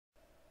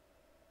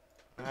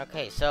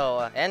Okay,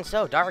 so, and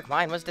so Dark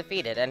Mind was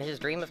defeated, and his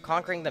dream of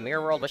conquering the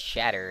mirror world was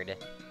shattered.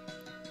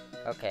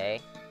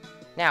 Okay.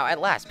 Now, at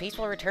last, peace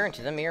will return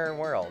to the mirror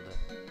world.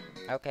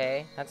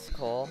 Okay, that's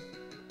cool.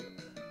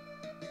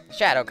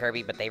 Shadow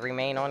Kirby, but they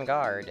remain on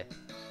guard.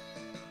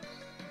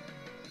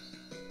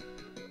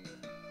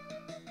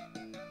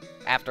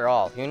 After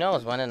all, who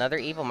knows when another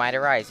evil might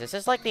arise. Is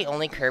this like the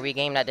only Kirby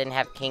game that didn't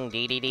have King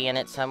Dedede in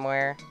it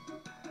somewhere?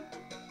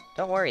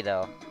 Don't worry,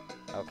 though.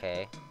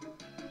 Okay.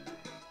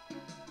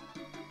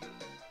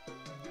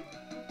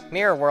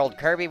 Mirror World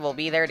Kirby will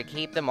be there to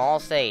keep them all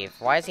safe.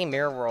 Why is he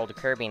Mirror World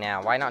Kirby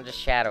now? Why not just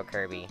Shadow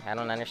Kirby? I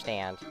don't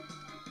understand.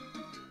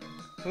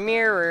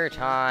 Mirror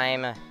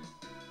time. And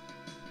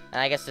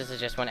I guess this is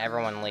just when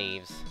everyone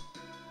leaves.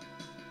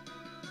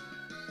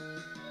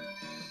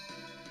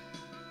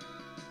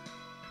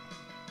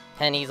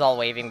 And he's all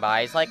waving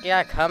by. He's like,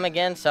 yeah, come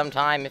again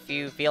sometime if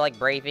you feel like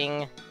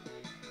braving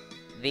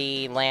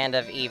the land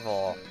of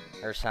evil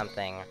or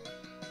something.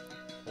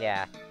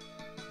 Yeah.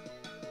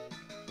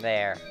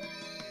 There.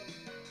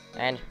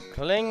 And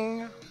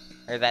cling!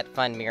 Or that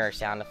fun mirror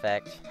sound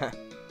effect.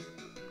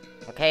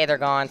 Okay, they're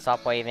gone.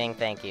 Stop waving.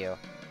 Thank you.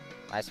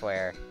 I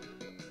swear.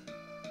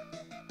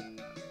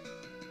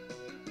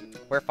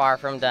 We're far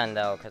from done,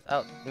 though, because...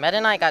 Oh,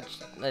 Meta Knight got...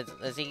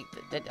 Is he...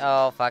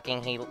 Oh,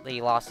 fucking,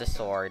 he lost his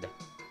sword.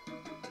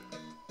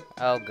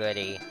 Oh,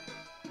 goody.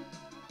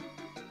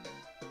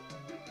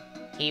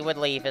 He would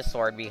leave his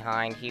sword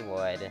behind, he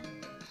would.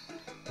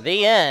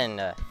 The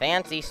end!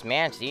 Fancy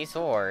smashy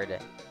sword.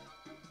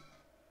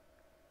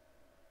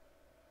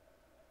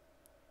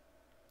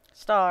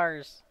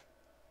 Stars.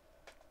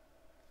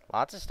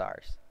 Lots of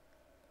stars.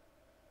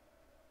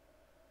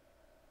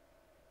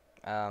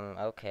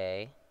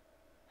 Okay.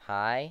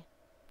 Hi.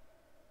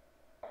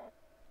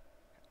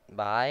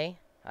 Bye.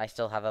 I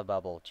still have a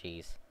bubble,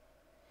 jeez.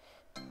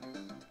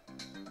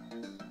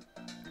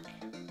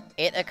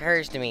 It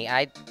occurs to me,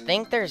 I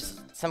think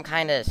there's some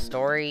kind of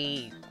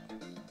story,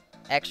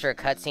 extra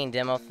cutscene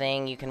demo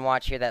thing you can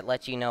watch here that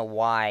lets you know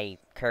why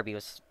Kirby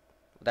was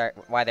there,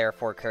 why there are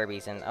 4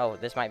 Kirbys, and oh,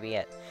 this might be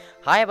it.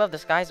 High above the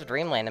skies of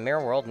Dreamland, the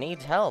mirror world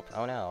needs help.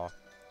 Oh no.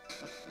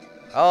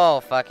 Oh,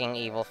 fucking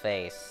evil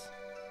face.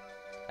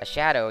 A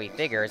shadowy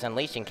figure is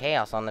unleashing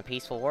chaos on the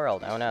peaceful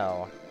world. Oh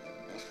no.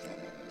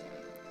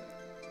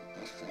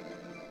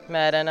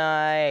 Meta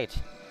Knight.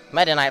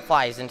 Meta Knight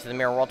flies into the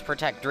mirror world to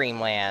protect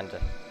Dreamland.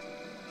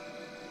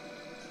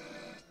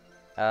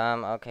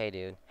 Okay,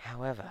 dude.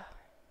 However...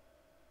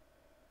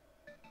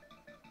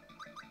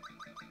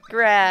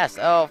 Grass!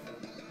 Oh.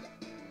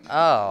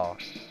 Oh.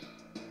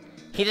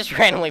 He just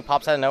randomly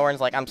pops out of nowhere and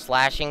is like, I'm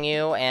slashing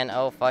you, and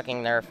oh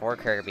fucking, there are 4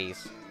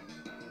 Kirbys.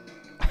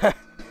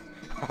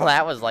 Well,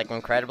 that was, like,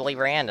 incredibly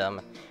random.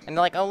 And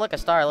they're like, oh look, a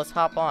star, let's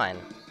hop on.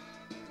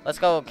 Let's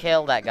go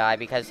kill that guy,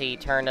 because he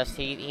turned us,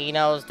 he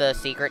knows the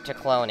secret to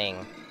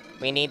cloning.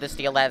 We need to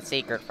steal that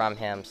secret from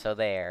him, so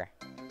there.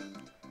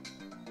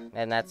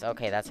 And that's,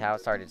 okay, that's how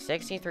it started.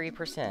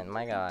 63%,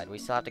 my god. We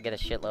still have to get a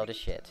shitload of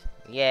shit.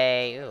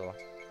 Yay, ooh.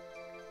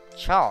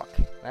 Chalk,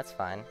 that's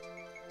fun.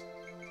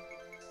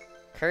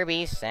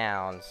 Kirby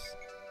sounds.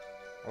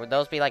 Would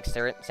those be like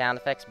sound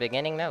effects?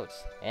 Beginning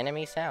notes.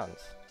 Enemy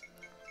sounds.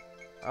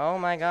 Oh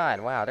my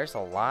god, wow, there's a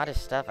lot of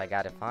stuff I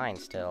gotta find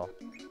still.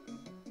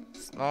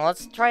 Well,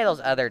 let's try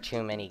those other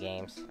 2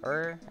 mini-games.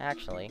 Or,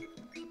 actually...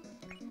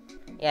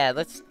 Yeah,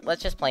 let's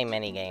just play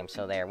mini-games,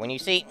 so there. When you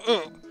see...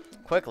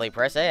 quickly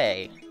press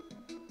A.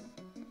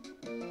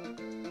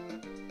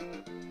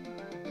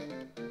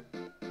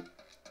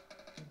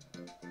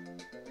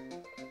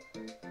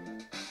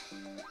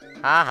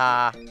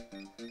 Haha.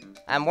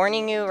 I'm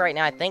warning you right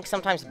now, I think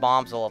sometimes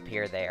bombs will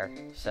appear there,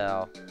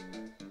 so...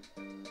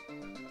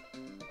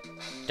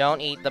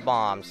 Don't eat the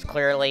bombs.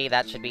 Clearly,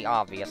 that should be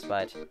obvious,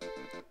 but...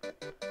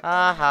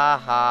 Ha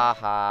ha ha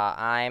ha,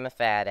 I'm a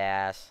fat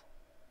ass.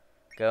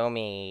 Go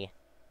me.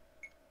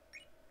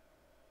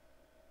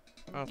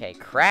 Okay,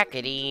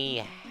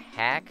 crackety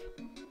hack.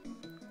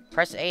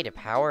 Press A to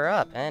power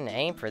up, and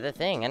aim for the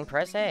thing, and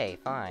press A.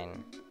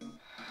 Fine.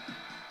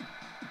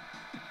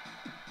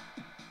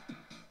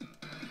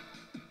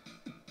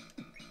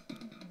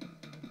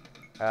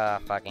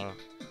 Fucking.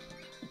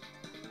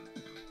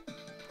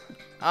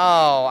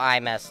 Oh, I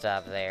messed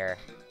up there.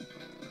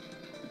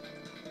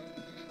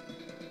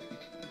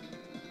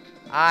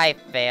 I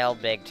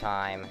failed big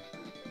time.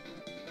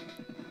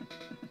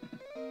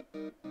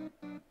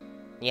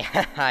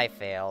 Yeah, I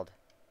failed.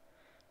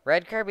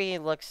 Red Kirby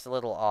looks a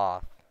little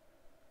off.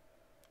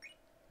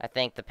 I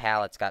think the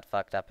palettes got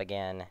fucked up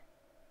again.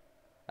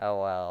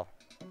 Oh well.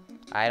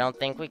 I don't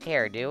think we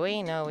care, do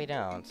we? No, we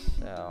don't,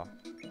 so...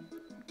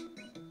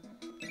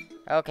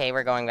 Okay,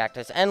 we're going back to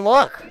this. And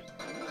look!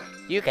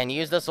 You can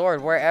use the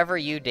sword wherever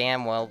you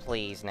damn well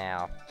please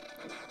now.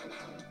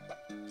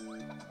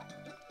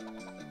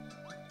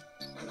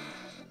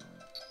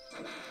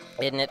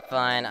 Isn't it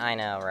fun? I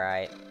know,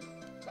 right?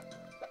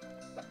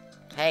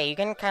 Hey, you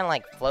can kind of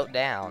like float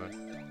down.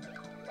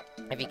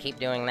 If you keep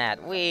doing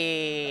that.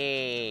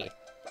 Whee!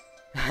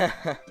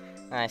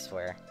 I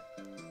swear.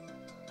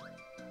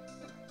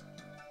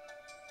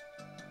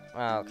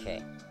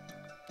 Okay.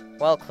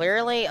 Well,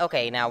 clearly...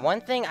 Okay, now,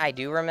 one thing I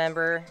do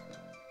remember...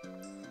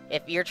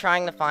 If you're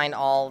trying to find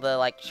all the,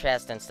 like,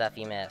 chests and stuff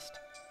you missed.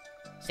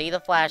 See the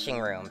flashing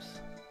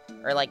rooms.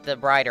 Or, like, the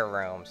brighter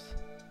rooms.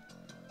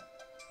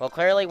 Well,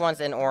 clearly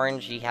one's in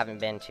orange you haven't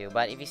been to.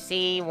 But if you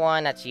see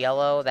one that's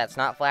yellow that's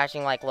not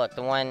flashing, like, look,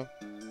 the one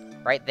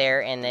right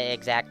there in the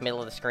exact middle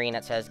of the screen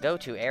that says, go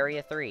to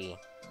Area 3.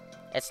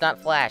 It's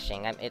not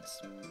flashing.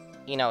 It's,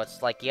 you know,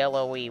 it's, like,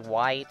 yellowy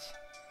white.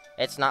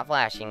 It's not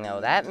flashing, though.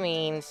 That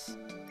means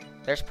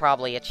there's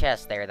probably a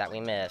chest there that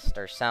we missed.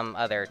 Or some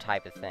other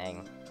type of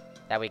thing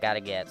that we gotta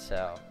get,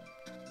 so...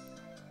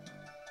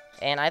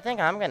 And I think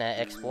I'm gonna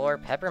explore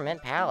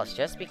Peppermint Palace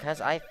just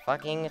because I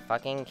fucking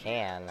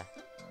can.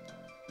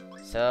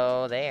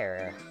 So,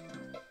 there.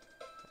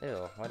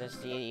 Ooh, what is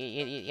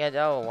the...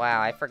 oh,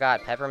 wow, I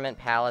forgot. Peppermint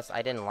Palace,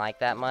 I didn't like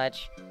that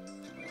much.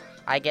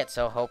 I get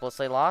so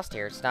hopelessly lost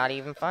here, it's not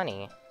even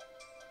funny.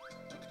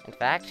 In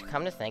fact,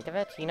 come to think of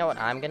it, you know what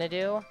I'm gonna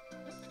do?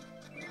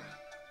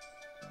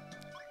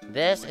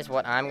 This is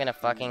what I'm gonna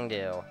fucking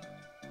do.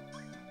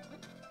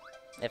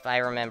 If I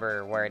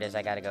remember where it is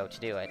I gotta go to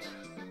do it.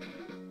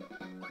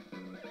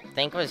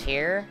 Think was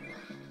here?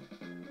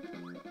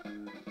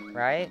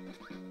 Right?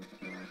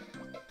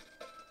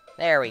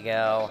 There we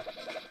go.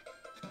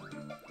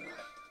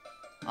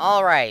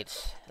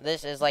 Alright.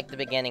 This is like the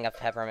beginning of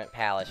Peppermint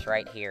Palace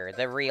right here.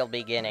 The real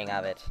beginning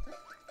of it.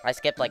 I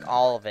skipped like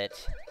all of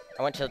it.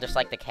 I went to just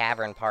like the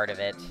cavern part of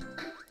it.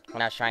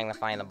 When I was trying to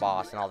find the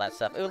boss and all that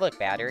stuff. Ooh, look,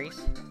 batteries.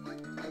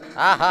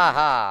 Ah ha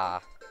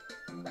ha.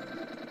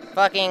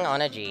 Fucking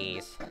on a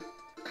G's.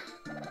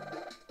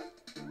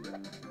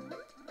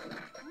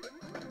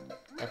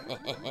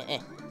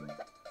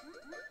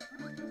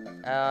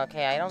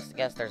 Okay, I don't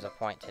guess there's a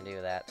point to do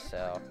that,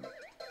 so...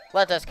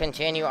 Let us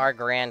continue our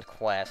grand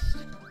quest.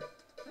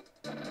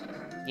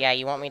 Yeah,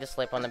 you want me to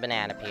slip on the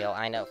banana peel.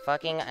 I know,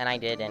 fucking, and I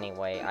did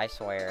anyway, I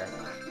swear.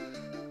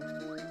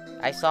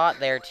 I saw it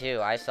there, too.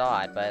 I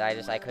saw it, but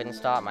I couldn't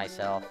stop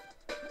myself.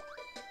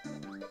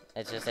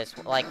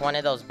 It's like one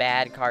of those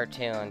bad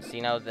cartoons,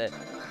 you know,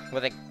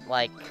 with a,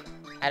 like...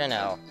 I don't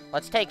know.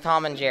 Let's take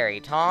Tom and Jerry.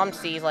 Tom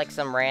sees, like,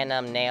 some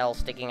random nail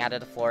sticking out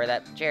of the floor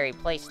that Jerry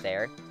placed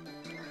there.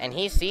 And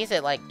he sees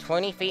it, like,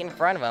 20 feet in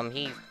front of him.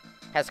 He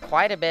has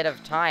quite a bit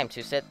of time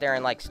to sit there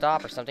and, like,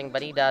 stop or something,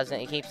 but he doesn't.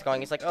 He keeps going.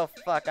 He's like, oh,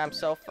 fuck, I'm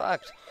so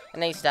fucked.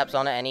 And then he steps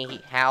on it, and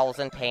he howls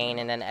in pain,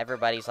 and then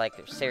everybody's like,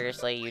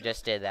 seriously, you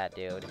just did that,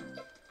 dude.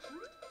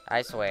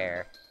 I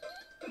swear.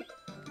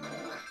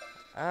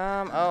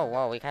 Oh,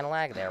 whoa, we kind of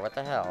lagged there. What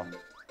the hell?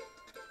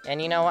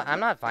 And you know what? I'm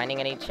not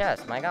finding any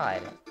chests. My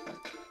god.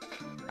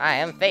 I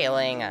am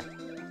failing.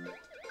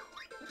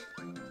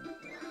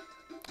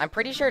 I'm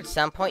pretty sure at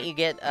some point you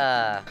get,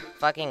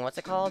 fucking, what's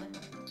it called?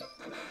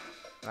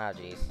 Oh,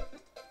 jeez.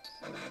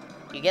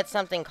 You get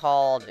something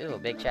called, ooh,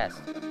 big chest.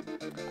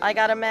 I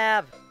got a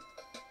map!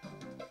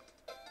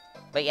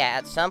 But yeah,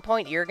 at some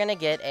point you're gonna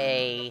get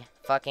a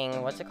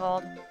fucking, what's it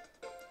called?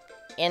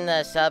 In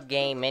the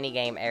sub-game,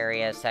 mini-game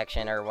area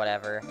section or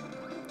whatever,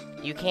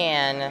 you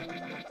can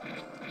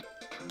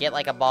get,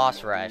 like, a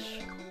boss rush.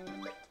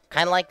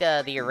 Kind of like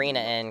the arena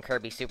in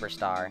Kirby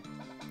Superstar.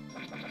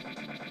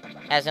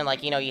 As in,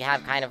 like, you know, you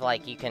have kind of,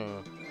 like, you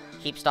can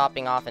keep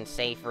stopping off in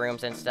safe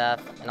rooms and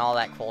stuff, and all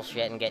that cool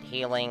shit, and get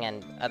healing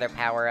and other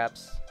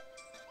power-ups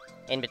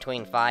in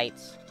between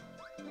fights.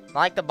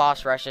 Like the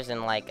boss rushes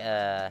in, like,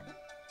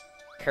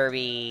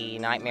 Kirby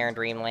Nightmare in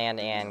Dreamland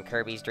and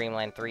Kirby's Dream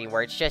Land 3,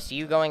 where it's just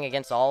you going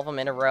against all of them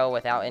in a row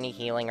without any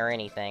healing or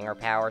anything, or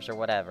powers or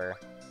whatever.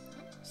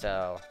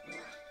 So,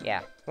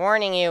 yeah.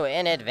 Warning you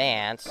in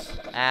advance.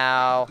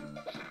 Ow.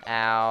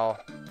 Ow.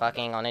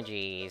 Fucking on a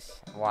G's.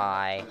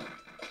 Why?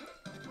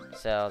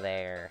 So,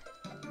 there.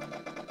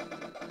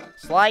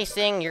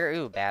 Slicing your...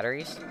 Ooh,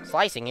 batteries.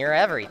 Slicing your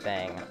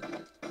everything.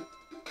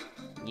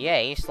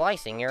 Yay,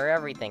 slicing your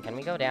everything. Can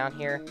we go down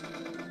here?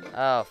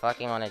 Oh,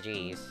 fucking on a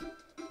G's.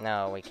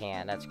 No, we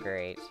can't. That's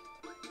great.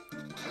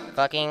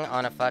 Fucking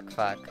on a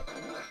fuck.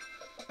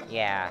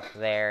 Yeah,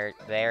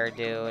 there,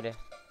 dude.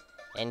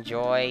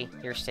 Enjoy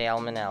your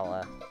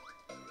salmonella.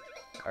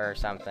 Or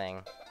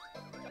something.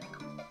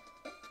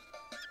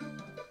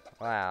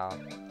 Wow.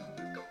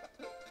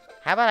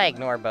 How about I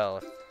ignore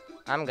both?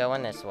 I'm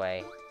going this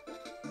way.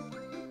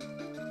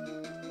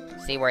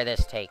 See where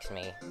this takes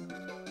me.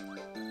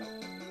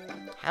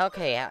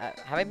 Okay, have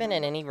I been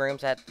in any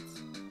rooms that...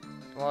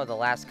 Well, the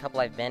last couple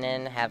I've been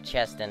in have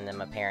chests in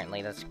them,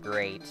 apparently. That's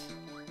great.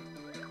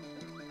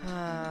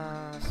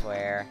 I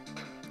swear.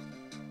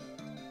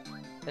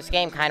 This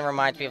game kind of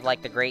reminds me of,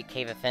 like, the Great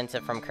Cave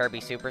Offensive from Kirby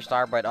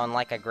Superstar, but on,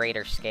 like, a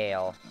greater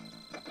scale.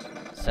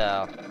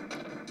 So...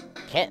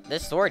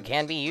 this sword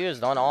can be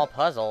used on all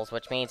puzzles,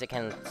 which means it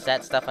can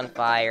set stuff on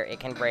fire, it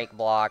can break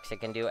blocks, it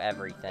can do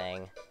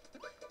everything.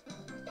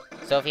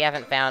 So if you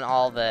haven't found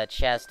all the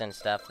chests and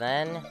stuff,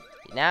 then...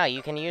 Now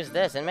you can use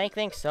this and make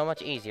things so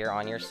much easier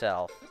on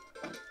yourself.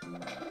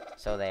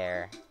 So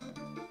there.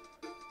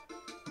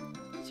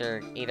 So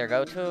either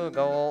go to a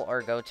goal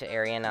or go to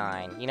Area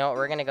 9. You know what,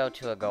 we're gonna go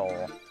to a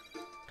goal.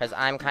 Because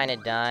I'm kind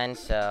of done,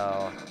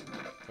 so...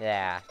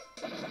 Yeah.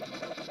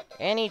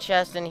 Any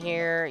chest in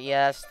here?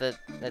 Yes,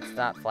 it's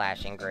not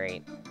flashing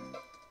great.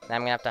 Now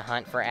I'm gonna have to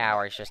hunt for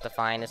hours just to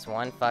find this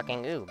one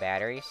fucking... Ooh,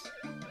 batteries.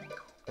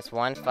 This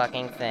one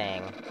fucking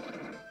thing.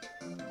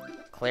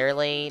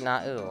 Clearly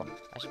not... Ooh,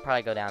 I should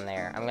probably go down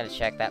there. I'm gonna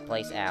check that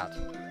place out.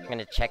 I'm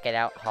gonna check it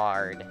out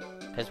hard.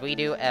 Because we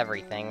do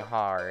everything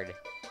hard.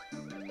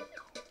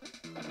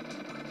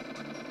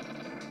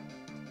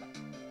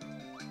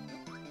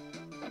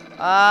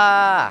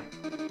 Ah!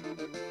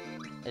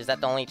 Is that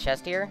the only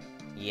chest here?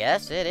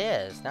 Yes, it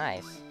is.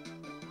 Nice.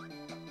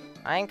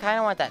 I kind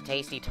of want that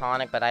tasty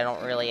tonic, but I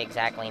don't really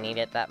exactly need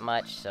it that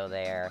much, so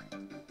there.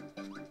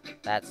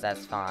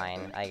 That's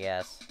fine, I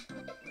guess.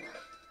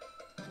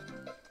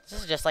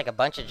 This is just like a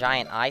bunch of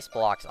giant ice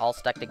blocks all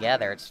stuck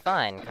together. It's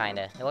fun,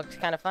 kinda. It looks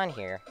kinda fun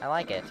here. I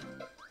like it.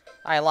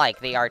 I like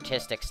the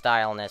artistic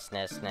style-ness.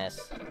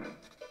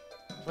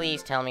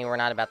 Please tell me we're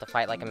not about to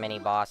fight like a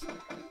mini-boss.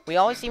 We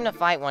always seem to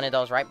fight one of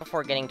those right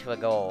before getting to a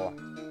goal.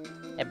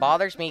 It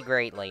bothers me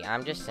greatly,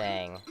 I'm just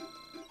saying.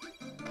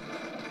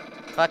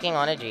 Fucking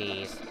on a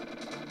G's.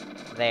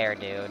 There,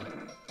 dude.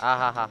 Ah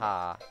ha ha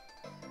ha.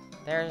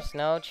 There's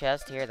no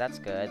chest here, that's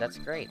good, that's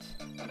great.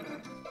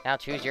 Now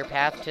choose your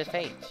path to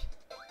fate.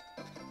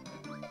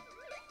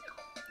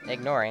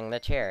 Ignoring the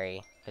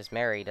cherry, because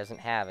Mary doesn't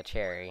have a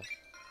cherry.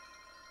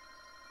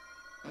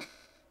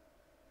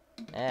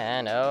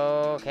 And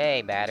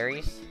okay,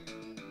 batteries.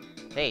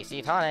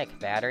 Tasty tonic,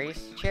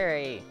 batteries,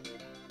 cherry.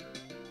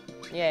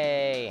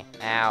 Yay!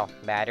 Ow,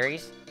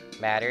 batteries,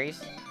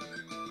 batteries.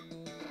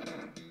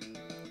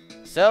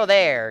 So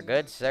there,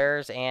 good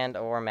sirs and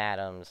or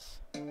madams.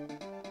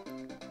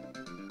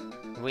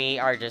 We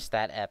are just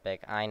that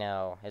epic, I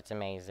know, it's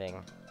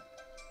amazing.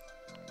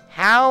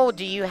 How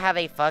do you have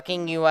a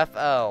fucking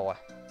UFO?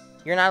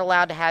 You're not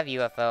allowed to have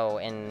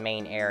UFO in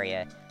main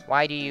area.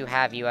 Why do you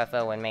have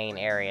UFO in main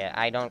area?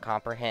 I don't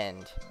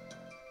comprehend.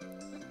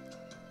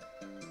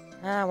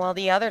 Well,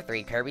 the other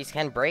three Kirbys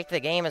can break the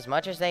game as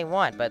much as they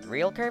want, but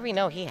real Kirby,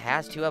 no, he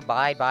has to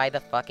abide by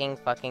the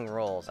fucking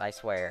rules, I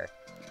swear.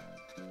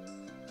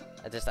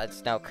 I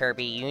just know,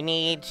 Kirby, you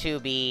need to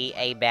be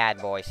a bad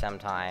boy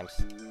sometimes.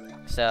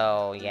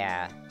 So,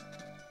 yeah.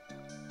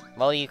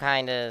 Well, you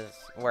kinda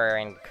were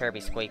in Kirby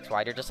Squeaks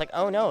Wide. You're just like,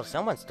 oh no,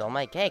 someone stole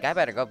my cake. I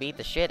better go beat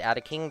the shit out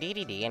of King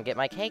DDD and get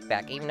my cake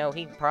back, even though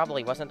he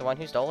probably wasn't the one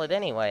who stole it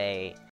anyway.